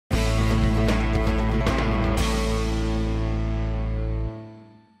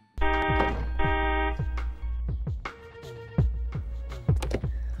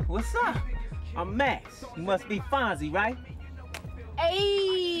What's up? I'm Max. You must be Fonzie, right?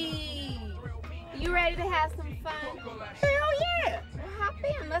 Hey! You ready to have some fun? Hell yeah! Well, hop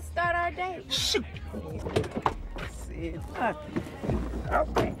in. Let's start our date. Shoot! Said nothing.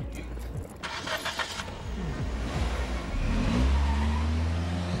 Okay.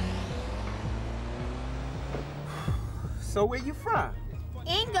 So where you from?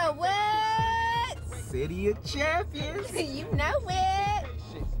 Inglewood! City of Champions. You know it.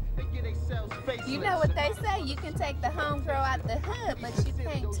 You know what they say, you can take the homegirl out the hood, but you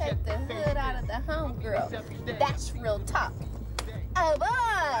can't take the hood out of the homegirl. That's real talk. Oh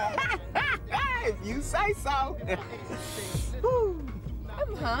boy! If you say so.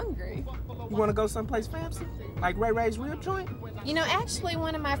 I'm hungry. You wanna go someplace fancy? Like Ray Ray's real joint? You know, actually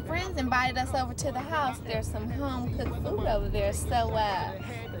one of my friends invited us over to the house. There's some home-cooked food over there, so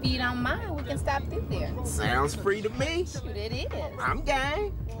if you don't mind, we can stop through there. Sounds free to me. Shoot, it is. I'm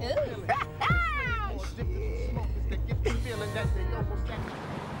gang. Ooh.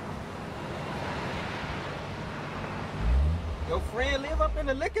 Your friend live up in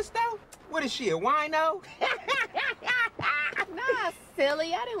the liquor store? What is she, a wino? Nah,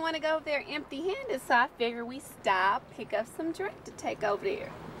 silly. I didn't want to go over there empty-handed, so I figured we stop, pick up some drink to take over there.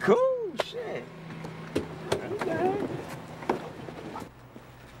 Cool shit. Okay.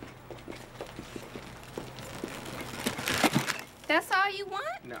 That's all you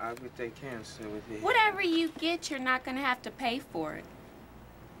want? No, I would they cancel with it. Whatever you get, you're not going to have to pay for it.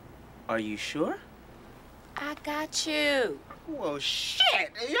 Are you sure? I got you. Well,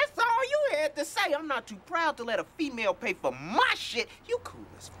 shit. That's all you had to say. I'm not too proud to let a female pay for my shit. You cool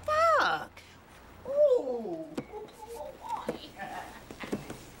as fuck. Ooh.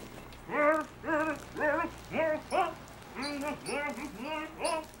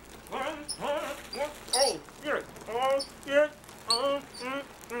 Oh, shit. Oh, shit.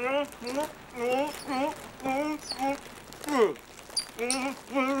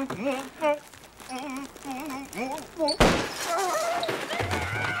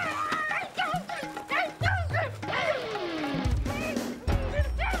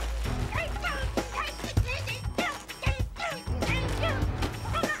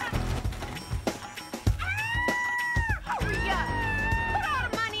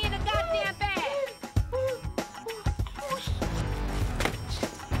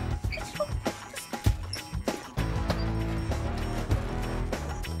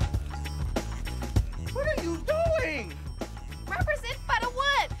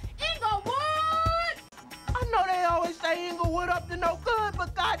 Inglewood up to no good,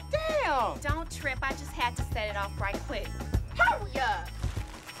 but goddamn! Don't trip, I just had to set it off right quick. Hurry up!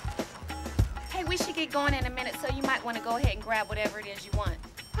 Hey, we should get going in a minute, so you might want to go ahead and grab whatever it is you want.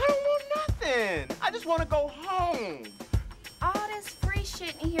 I don't want nothing. I just want to go home. All this free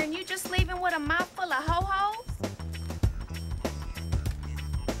shit in here, and you just leaving with a mouthful of ho-hos?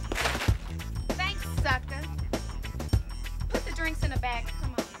 Thanks, sucker. Put the drinks in the bag.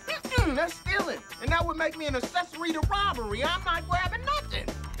 Come on. That's stealing. And that would make me an accessory to robbery. I'm not grabbing nothing.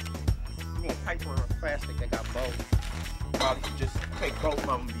 You want paper or plastic? They got both. Probably could just take both of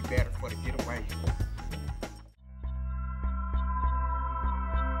them and be better for the getaway.